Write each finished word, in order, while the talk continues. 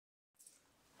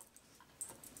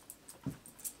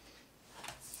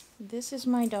This is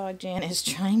my dog Janis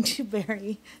trying to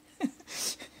bury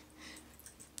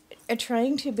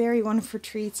one of her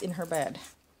treats in her bed.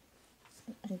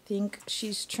 I think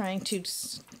she's trying to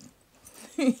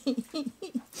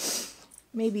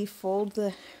maybe fold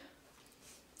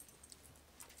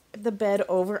the bed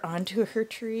over onto her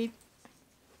treat.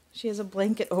 She has a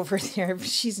blanket over there, but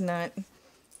she's not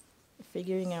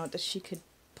figuring out that she could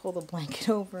pull the blanket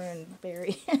over and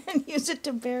bury and use it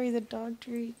to bury the dog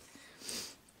treat.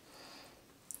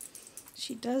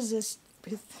 She does this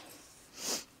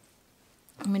with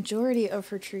a majority of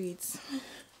her treats.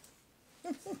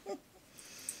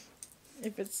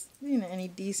 If it's, any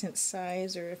decent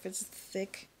size or if it's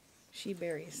thick, she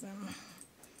buries them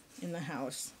in the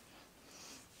house.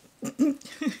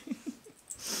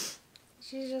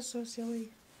 She's just so silly.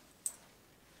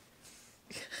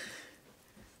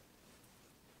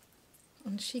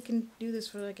 And she can do this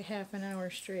for like a half an hour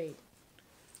straight.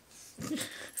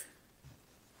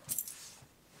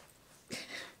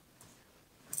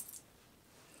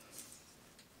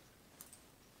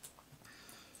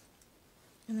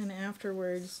 And then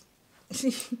afterwards,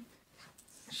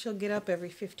 she'll get up every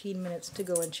 15 minutes to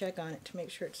go and check on it to make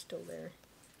sure it's still there.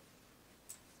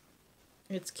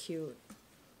 It's cute.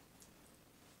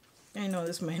 I know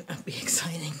this might not be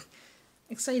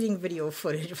exciting video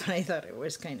footage, but I thought it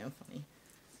was kind of funny.